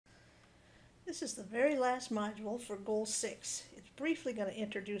This is the very last module for Goal 6. It's briefly going to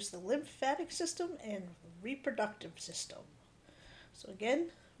introduce the lymphatic system and reproductive system. So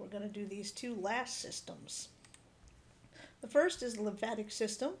again, we're going to do these two last systems. The first is the lymphatic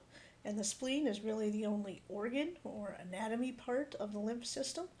system, and the spleen is really the only organ or anatomy part of the lymph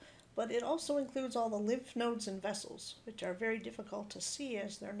system, but it also includes all the lymph nodes and vessels, which are very difficult to see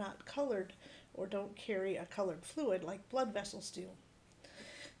as they're not colored or don't carry a colored fluid like blood vessels do.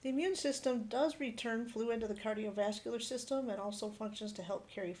 The immune system does return fluid to the cardiovascular system and also functions to help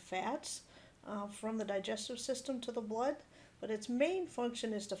carry fats from the digestive system to the blood, but its main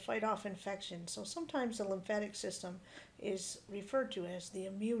function is to fight off infection. So sometimes the lymphatic system is referred to as the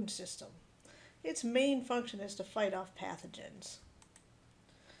immune system. Its main function is to fight off pathogens.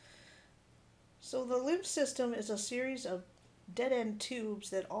 So the lymph system is a series of dead-end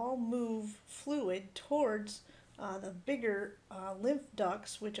tubes that all move fluid towards the bigger lymph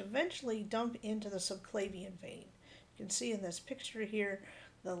ducts, which eventually dump into the subclavian vein. You can see in this picture here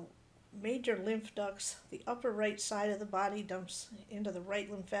the major lymph ducts. The upper right side of the body dumps into the right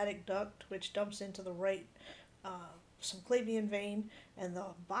lymphatic duct, which dumps into the right subclavian vein, and the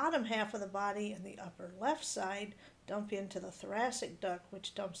bottom half of the body and the upper left side dump into the thoracic duct,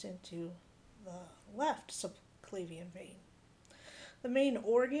 which dumps into the left subclavian vein. The main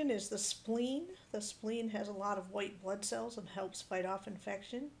organ is the spleen. The spleen has a lot of white blood cells and helps fight off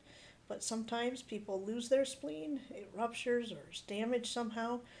infection, but sometimes people lose their spleen, it ruptures or is damaged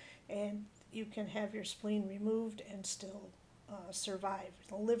somehow, and you can have your spleen removed and still survive.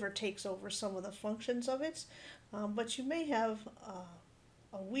 The liver takes over some of the functions of it, but you may have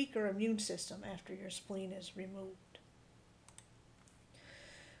a weaker immune system after your spleen is removed.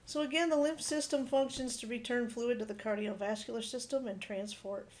 So again, the lymph system functions to return fluid to the cardiovascular system and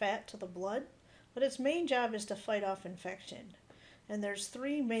transport fat to the blood, but its main job is to fight off infection. And there's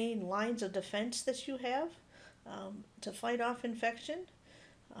three main lines of defense that you have to fight off infection.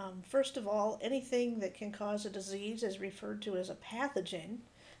 First of all, anything that can cause a disease is referred to as a pathogen,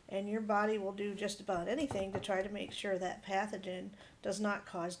 and your body will do just about anything to try to make sure that pathogen does not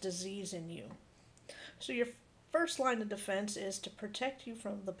cause disease in you. So your first line of defense is to protect you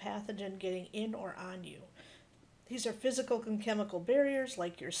from the pathogen getting in or on you. These are physical and chemical barriers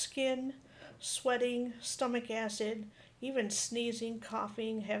like your skin, sweating, stomach acid, even sneezing,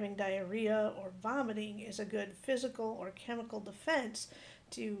 coughing, having diarrhea, or vomiting is a good physical or chemical defense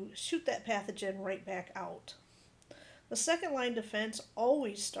to shoot that pathogen right back out. The second line defense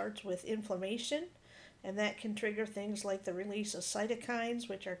always starts with inflammation, and that can trigger things like the release of cytokines,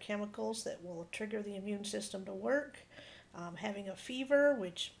 which are chemicals that will trigger the immune system to work, having a fever,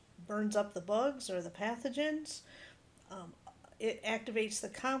 which burns up the bugs or the pathogens. It activates the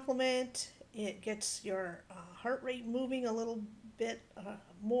complement. It gets your heart rate moving a little bit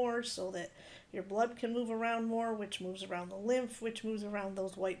more so that your blood can move around more, which moves around the lymph, which moves around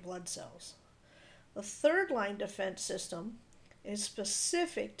those white blood cells. The third line defense system is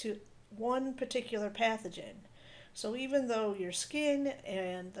specific to one particular pathogen. So even though your skin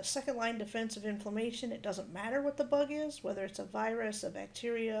and the second line defense of inflammation, it doesn't matter what the bug is, whether it's a virus, a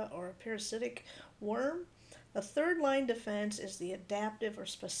bacteria, or a parasitic worm, the third line defense is the adaptive or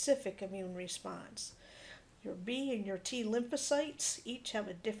specific immune response. Your B and your T lymphocytes each have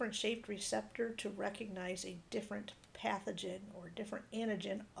a different shaped receptor to recognize a different pathogen or different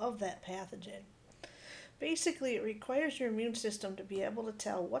antigen of that pathogen. Basically, it requires your immune system to be able to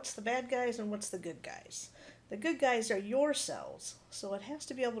tell what's the bad guys and what's the good guys. The good guys are your cells, so it has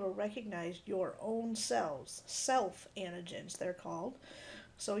to be able to recognize your own cells, self-antigens they're called.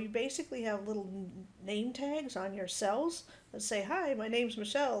 So you basically have little name tags on your cells that say, "Hi, my name's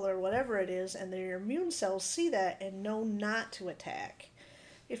Michelle," or whatever it is, and your immune cells see that and know not to attack.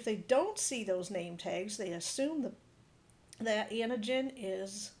 If they don't see those name tags, they assume that antigen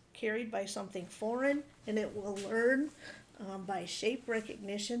is carried by something foreign, and it will learn by shape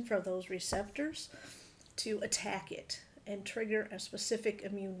recognition from those receptors to attack it and trigger a specific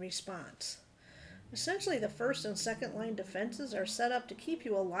immune response. Essentially, the first and second line defenses are set up to keep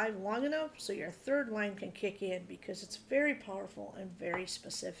you alive long enough so your third line can kick in, because it's very powerful and very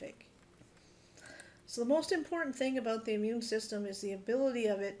specific. So the most important thing about the immune system is the ability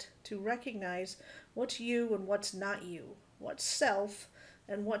of it to recognize what's you and what's not you, what's self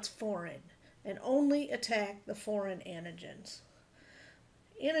and what's foreign, and only attack the foreign antigens.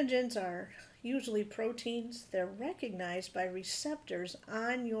 Antigens are usually proteins. They're recognized by receptors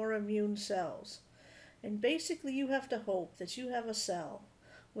on your immune cells. And basically you have to hope that you have a cell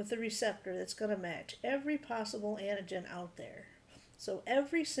with a receptor that's going to match every possible antigen out there. So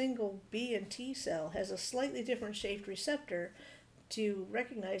every single B and T cell has a slightly different shaped receptor to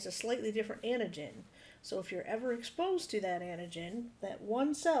recognize a slightly different antigen. So if you're ever exposed to that antigen, that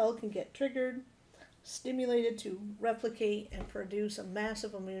one cell can get triggered, stimulated to replicate and produce a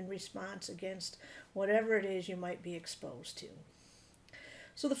massive immune response against whatever it is you might be exposed to.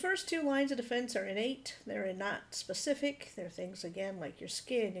 So the first two lines of defense are innate. They're not specific. They're things, again, like your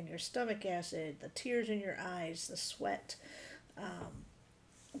skin and your stomach acid, the tears in your eyes, the sweat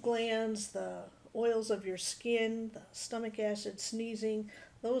glands, the oils of your skin, the stomach acid, sneezing,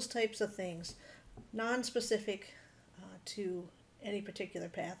 those types of things. Non-specific to any particular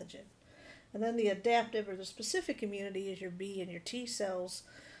pathogen. And then the adaptive or the specific immunity is your B and your T cells,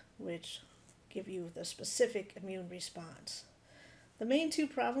 which give you the specific immune response. The main two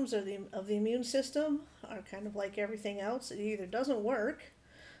problems of the immune system are kind of like everything else. It either doesn't work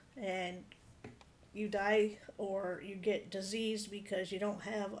and you die or you get diseased because you don't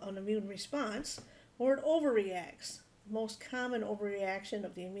have an immune response, or it overreacts. The most common overreaction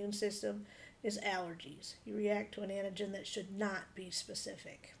of the immune system is allergies. You react to an antigen that should not be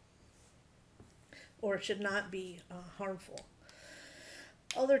specific, or it should not be harmful.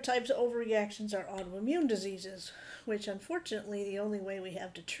 Other types of overreactions are autoimmune diseases, which unfortunately the only way we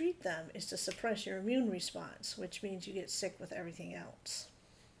have to treat them is to suppress your immune response, which means you get sick with everything else.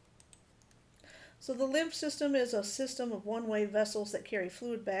 So the lymph system is a system of one-way vessels that carry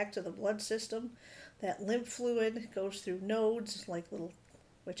fluid back to the blood system. That lymph fluid goes through nodes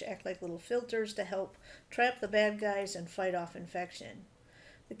which act like little filters to help trap the bad guys and fight off infection.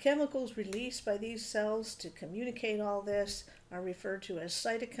 The chemicals released by these cells to communicate all this are referred to as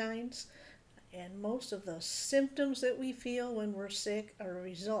cytokines, and most of the symptoms that we feel when we're sick are a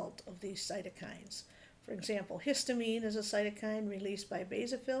result of these cytokines. For example, histamine is a cytokine released by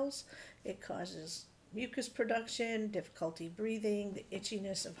basophils. It causes mucus production, difficulty breathing, the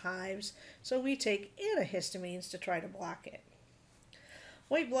itchiness of hives, so we take antihistamines to try to block it.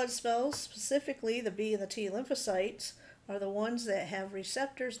 White blood cells, specifically the B and the T lymphocytes, are the ones that have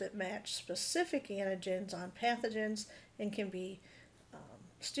receptors that match specific antigens on pathogens and can be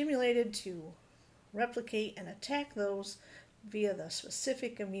stimulated to replicate and attack those via the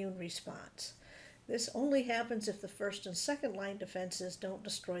specific immune response. This only happens if the first and second line defenses don't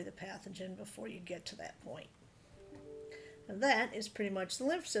destroy the pathogen before you get to that point. And that is pretty much the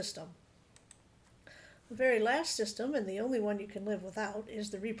lymph system. The very last system, and the only one you can live without, is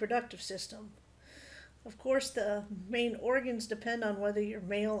the reproductive system. Of course, the main organs depend on whether you're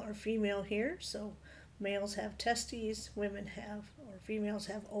male or female here. So males have testes, females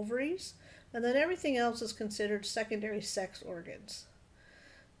have ovaries, and then everything else is considered secondary sex organs.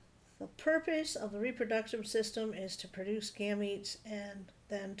 The purpose of the reproductive system is to produce gametes and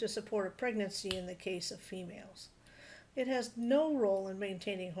then to support a pregnancy in the case of females. It has no role in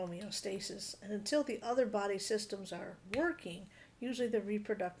maintaining homeostasis, and until the other body systems are working, usually the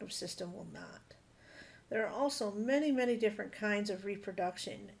reproductive system will not. There are also many, many different kinds of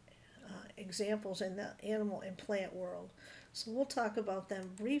reproduction examples in the animal and plant world. So we'll talk about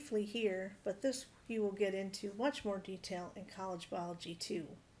them briefly here, but this you will get into much more detail in college biology too.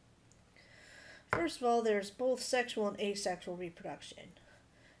 First of all, there's both sexual and asexual reproduction.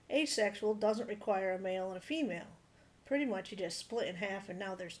 Asexual doesn't require a male and a female. Pretty much you just split in half and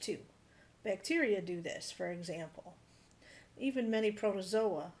now there's two. Bacteria do this, for example. Even many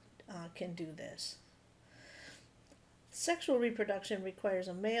protozoa can do this. Sexual reproduction requires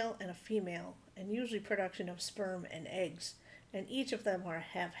a male and a female, and usually production of sperm and eggs, and each of them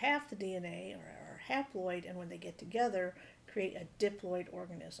have half the DNA or are haploid, and when they get together create a diploid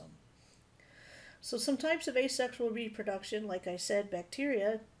organism. So some types of asexual reproduction, like I said,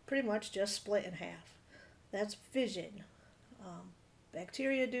 bacteria pretty much just split in half. That's fission.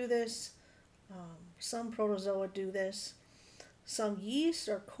 Bacteria do this. Some protozoa do this. Some yeast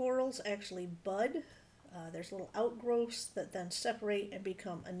or corals actually bud. There's little outgrowths that then separate and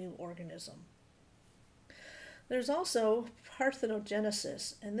become a new organism. There's also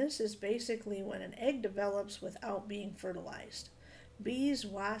parthenogenesis, and this is basically when an egg develops without being fertilized. Bees,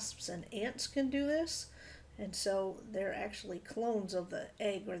 wasps, and ants can do this, and so they're actually clones of the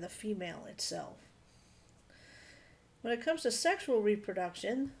egg or the female itself. When it comes to sexual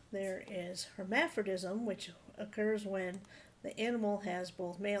reproduction, there is hermaphrodism, which occurs when the animal has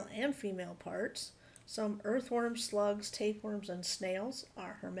both male and female parts. Some earthworms, slugs, tapeworms, and snails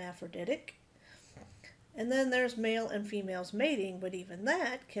are hermaphroditic. And then there's male and females mating, but even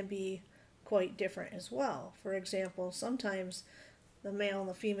that can be quite different as well. For example, sometimes the male and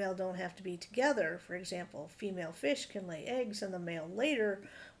the female don't have to be together. For example, female fish can lay eggs and the male later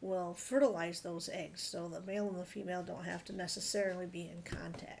will fertilize those eggs. So the male and the female don't have to necessarily be in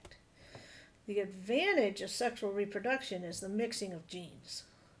contact. The advantage of sexual reproduction is the mixing of genes.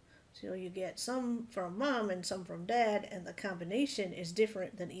 So you get some from mom and some from dad, and the combination is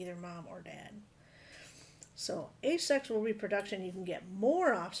different than either mom or dad. So asexual reproduction, you can get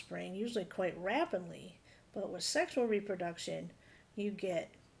more offspring, usually quite rapidly, but with sexual reproduction, you get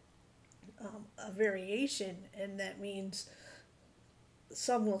a variation, and that means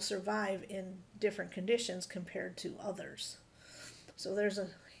some will survive in different conditions compared to others. So there's a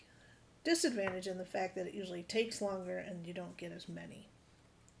disadvantage in the fact that it usually takes longer and you don't get as many.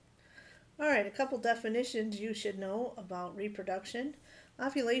 All right, a couple definitions you should know about reproduction.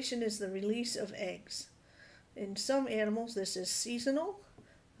 Ovulation is the release of eggs. In some animals, this is seasonal.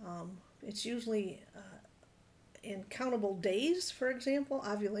 It's usually in countable days, for example.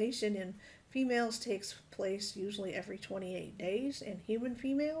 Ovulation in females takes place usually every 28 days in human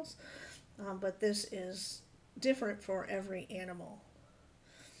females, but this is different for every animal.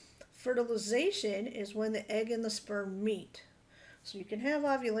 Fertilization is when the egg and the sperm meet. So you can have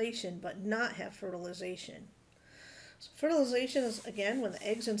ovulation but not have fertilization. So fertilization is, again, when the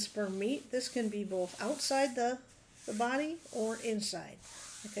eggs and sperm meet. This can be both outside the body or inside.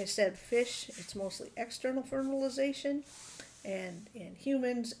 Like I said, fish, it's mostly external fertilization, and in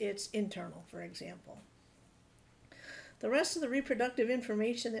humans, it's internal, for example. The rest of the reproductive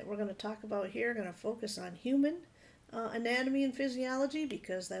information that we're going to talk about here are going to focus on human anatomy and physiology,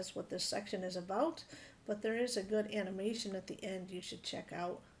 because that's what this section is about. But there is a good animation at the end you should check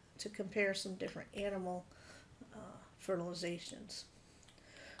out to compare some different animal fertilizations.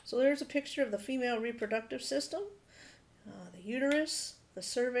 So there's a picture of the female reproductive system, the uterus, the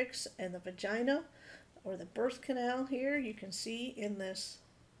cervix, and the vagina, or the birth canal here. You can see in this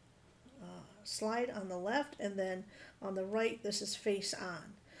slide on the left, and then on the right, this is face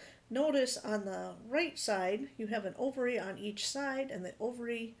on. Notice on the right side, you have an ovary on each side, and the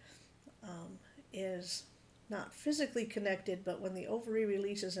ovary is not physically connected, but when the ovary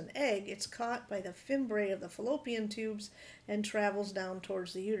releases an egg, it's caught by the fimbriae of the fallopian tubes and travels down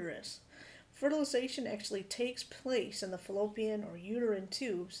towards the uterus. Fertilization actually takes place in the fallopian or uterine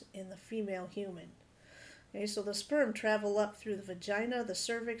tubes in the female human. Okay, so the sperm travel up through the vagina, the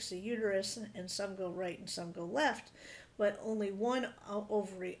cervix, the uterus, and some go right and some go left, but only one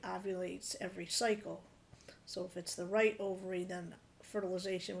ovary ovulates every cycle. So if it's the right ovary, then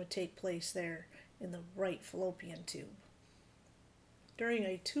fertilization would take place there in the right fallopian tube. During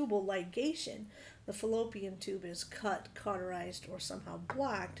a tubal ligation, the fallopian tube is cut, cauterized, or somehow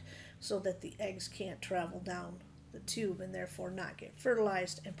blocked so that the eggs can't travel down the tube and therefore not get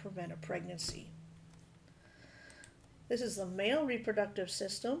fertilized and prevent a pregnancy. This is the male reproductive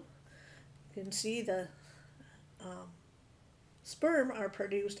system. You can see the sperm are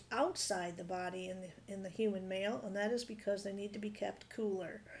produced outside the body in the human male, and that is because they need to be kept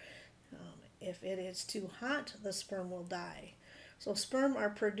cooler. If it is too hot, the sperm will die. So sperm are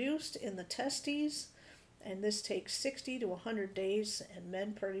produced in the testes, and this takes 60 to 100 days, and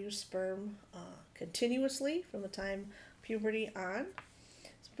men produce sperm continuously from the time puberty on.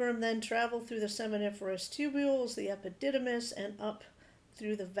 Sperm then travel through the seminiferous tubules, the epididymis, and up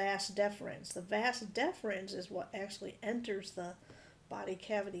through the vas deferens. The vas deferens is what actually enters the body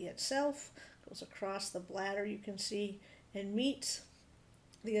cavity itself, goes across the bladder, you can see, and meets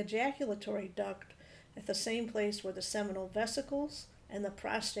the ejaculatory duct at the same place where the seminal vesicles and the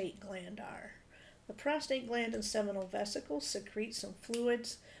prostate gland are. The prostate gland and seminal vesicles secrete some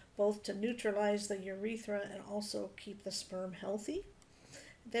fluids, both to neutralize the urethra and also keep the sperm healthy.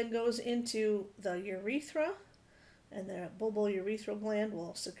 It then goes into the urethra, and the bulbourethral gland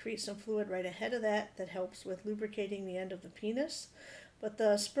will secrete some fluid right ahead of that helps with lubricating the end of the penis. But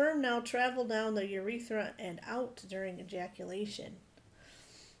the sperm now travel down the urethra and out during ejaculation.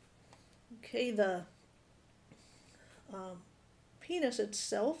 Okay, the penis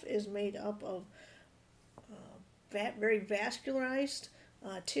itself is made up of very vascularized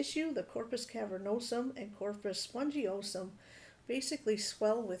tissue. The corpus cavernosum and corpus spongiosum basically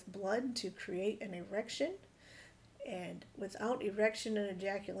swell with blood to create an erection, and without erection and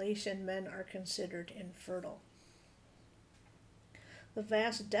ejaculation, men are considered infertile. The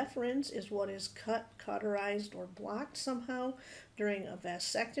vas deferens is what is cut, cauterized, or blocked somehow during a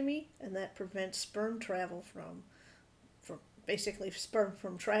vasectomy, and that prevents sperm travel from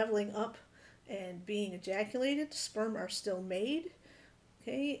traveling up and being ejaculated. Sperm are still made,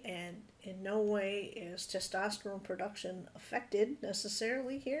 okay, and in no way is testosterone production affected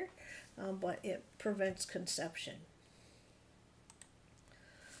necessarily here, but it prevents conception.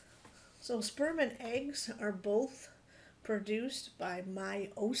 So sperm and eggs are both produced by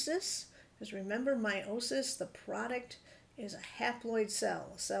meiosis, because remember, meiosis, the product is a haploid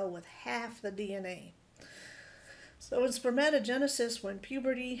cell, a cell with half the DNA. So in spermatogenesis, when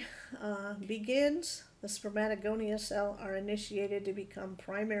puberty begins, the spermatogonia cell are initiated to become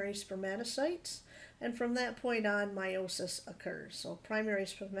primary spermatocytes, and from that point on, meiosis occurs. So primary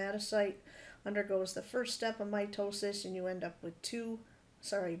spermatocyte undergoes the first step of mitosis, and you end up with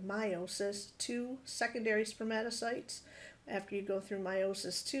meiosis, two secondary spermatocytes. After you go through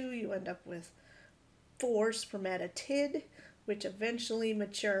meiosis 2, you end up with 4 spermatid, which eventually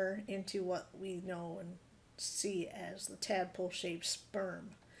mature into what we know and see as the tadpole-shaped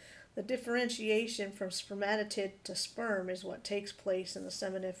sperm. The differentiation from spermatid to sperm is what takes place in the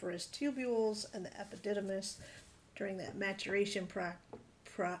seminiferous tubules and the epididymis during that maturation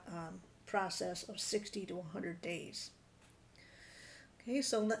process of 60 to 100 days. Okay,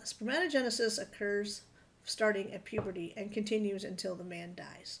 so spermatogenesis occurs starting at puberty and continues until the man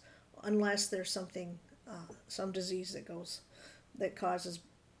dies, unless there's something, some disease that causes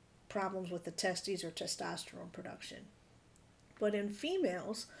problems with the testes or testosterone production. But in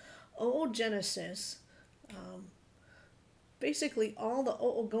females, oogenesis, basically all the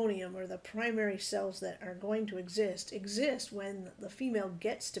oogonium, or the primary cells that are going to exist when the female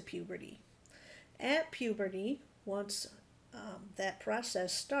gets to puberty. At puberty, once that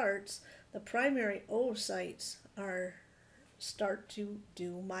process starts, the primary oocytes start to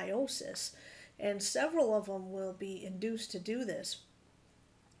do meiosis, and several of them will be induced to do this,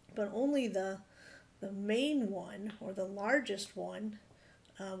 but only the main one, or the largest one,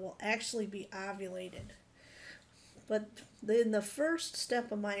 will actually be ovulated. But in the first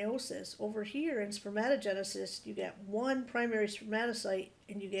step of meiosis, over here in spermatogenesis, you get one primary spermatocyte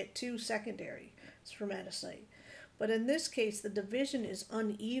and you get 2 secondary spermatocyte. But in this case, the division is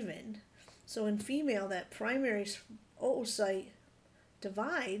uneven. So in female, that primary oocyte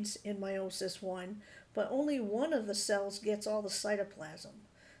divides in meiosis 1, but only one of the cells gets all the cytoplasm.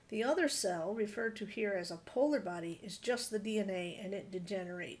 The other cell, referred to here as a polar body, is just the DNA, and it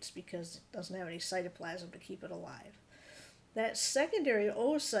degenerates because it doesn't have any cytoplasm to keep it alive. That secondary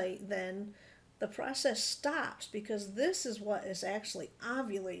oocyte, then, the process stops because this is what is actually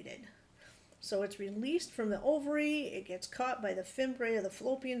ovulated. So it's released from the ovary, it gets caught by the fimbriae of the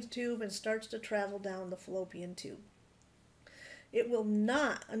fallopian tube and starts to travel down the fallopian tube. It will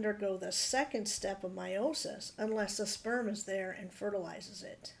not undergo the second step of meiosis unless the sperm is there and fertilizes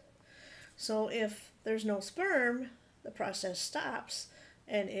it. So if there's no sperm, the process stops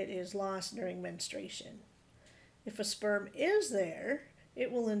and it is lost during menstruation. If a sperm is there,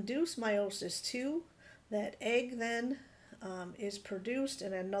 it will induce meiosis 2. That egg then is produced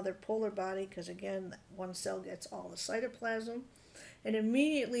in another polar body because, again, one cell gets all the cytoplasm. And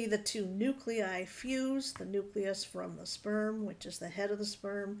immediately the 2 nuclei fuse, the nucleus from the sperm, which is the head of the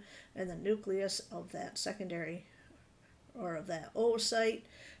sperm, and the nucleus of that secondary, or of that oocyte,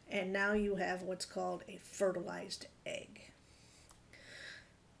 and now you have what's called a fertilized egg.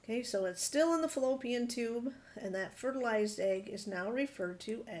 Okay, so it's still in the fallopian tube, and that fertilized egg is now referred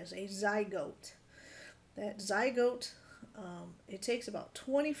to as a zygote. That zygote, it takes about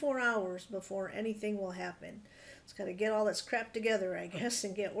 24 hours before anything will happen. It's got to get all its crap together, I guess,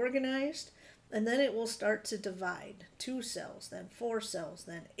 and get organized, and then it will start to divide. 2 cells, then 4 cells,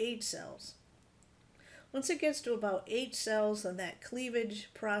 then 8 cells. Once it gets to about 8 cells, and that cleavage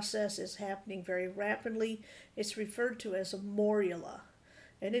process is happening very rapidly, it's referred to as a morula.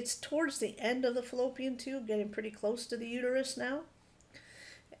 And it's towards the end of the fallopian tube, getting pretty close to the uterus now.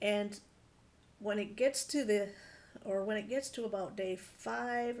 And when it gets to about day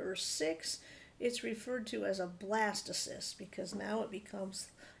 5 or 6, it's referred to as a blastocyst, because now it becomes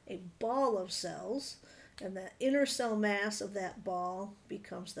a ball of cells, and the inner cell mass of that ball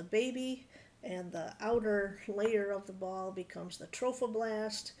becomes the baby, and the outer layer of the ball becomes the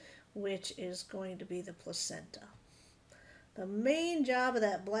trophoblast, which is going to be the placenta. The main job of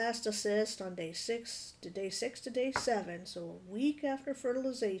that blastocyst on day 6 to day 7, so a week after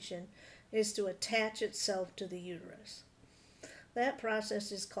fertilization, is to attach itself to the uterus. That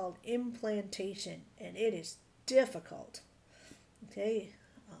process is called implantation, and it is difficult. Okay,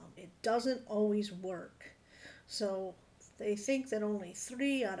 it doesn't always work. So they think that only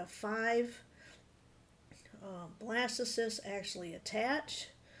 3 out of 5 blastocysts actually attach.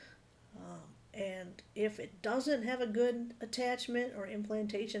 And if it doesn't have a good attachment, or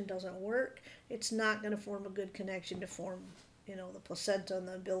implantation doesn't work, it's not going to form a good connection to form, the placenta and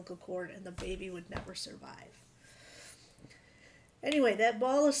the umbilical cord, and the baby would never survive. Anyway, that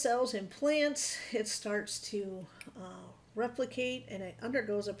ball of cells implants, it starts to replicate, and it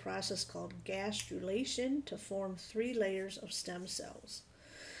undergoes a process called gastrulation to form 3 layers of stem cells.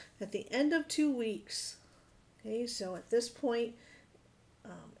 At the end of 2 weeks, Okay, so at this point,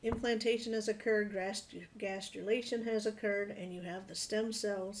 implantation has occurred, gastrulation has occurred, and you have the stem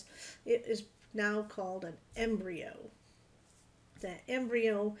cells. It is now called an embryo. That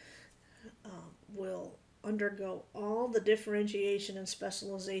embryo will undergo all the differentiation and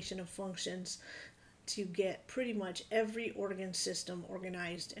specialization of functions to get pretty much every organ system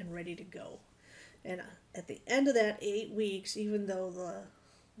organized and ready to go. And at the end of that 8 weeks, even though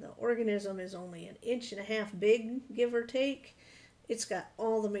the organism is only 1.5 inches big, give or take, it's got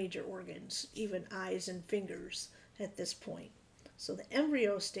all the major organs, even eyes and fingers at this point. So the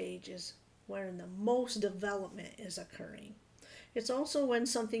embryo stage is where the most development is occurring. It's also when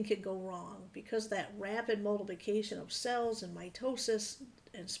something could go wrong, because that rapid multiplication of cells and mitosis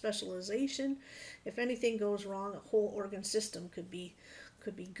and specialization. If anything goes wrong, a whole organ system could be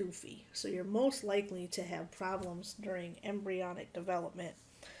goofy. So you're most likely to have problems during embryonic development.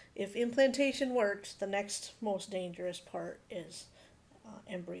 If implantation works, the next most dangerous part is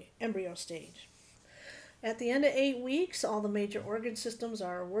embryo stage. At the end of 8 weeks, all the major organ systems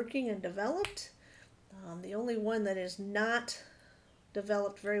are working and developed. The only one that is not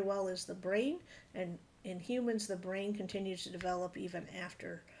developed very well is the brain, and in humans the brain continues to develop even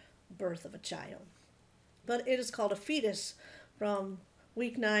after birth of a child. But it is called a fetus from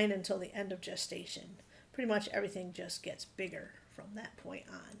week 9 until the end of gestation. Pretty much everything just gets bigger from that point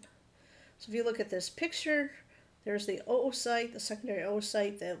on. So if you look at this picture, there's the oocyte, the secondary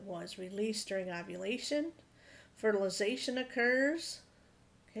oocyte that was released during ovulation. Fertilization occurs.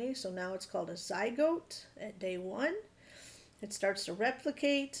 Okay, so now it's called a zygote at day 1. It starts to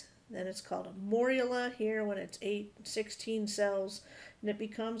replicate. Then it's called a morula here when it's 16 cells. And it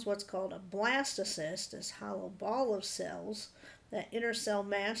becomes what's called a blastocyst, this hollow ball of cells. That inner cell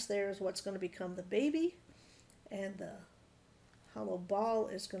mass there is what's going to become the baby. And the hollow ball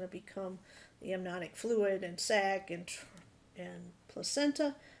is going to become the amniotic fluid and sac and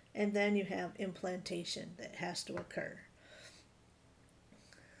placenta. And then you have implantation that has to occur.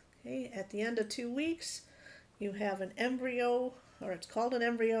 Okay, at the end of 2 weeks, you have an embryo, or it's called an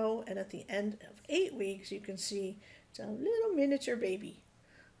embryo, and at the end of 8 weeks, you can see it's a little miniature baby.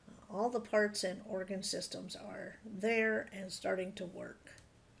 All the parts and organ systems are there and starting to work.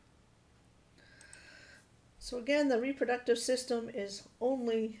 So again, the reproductive system is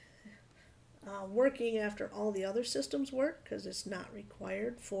only working after all the other systems work, because it's not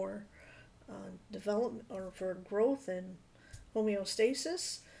required for development or for growth and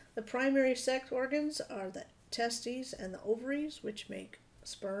homeostasis. The primary sex organs are the testes and the ovaries, which make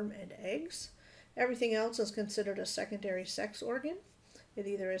sperm and eggs. Everything else is considered a secondary sex organ. It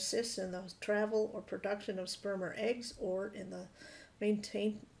either assists in the travel or production of sperm or eggs, or in the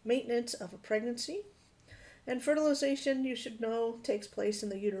maintenance of a pregnancy. And fertilization, you should know, takes place in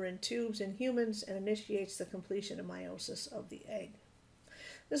the uterine tubes in humans and initiates the completion of meiosis of the egg.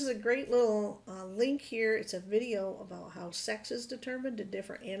 This is a great little link here. It's a video about how sex is determined in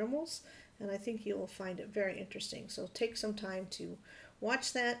different animals, and I think you'll find it very interesting. So take some time to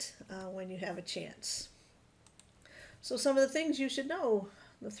watch that when you have a chance. So some of the things you should know: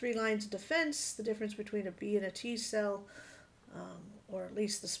 the 3 lines of defense, the difference between a B and a T cell, or at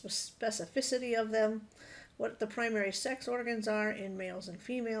least the specificity of them, what the primary sex organs are in males and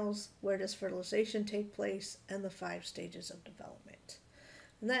females, where does fertilization take place, and the 5 stages of development.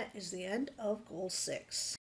 And that is the end of Goal 6.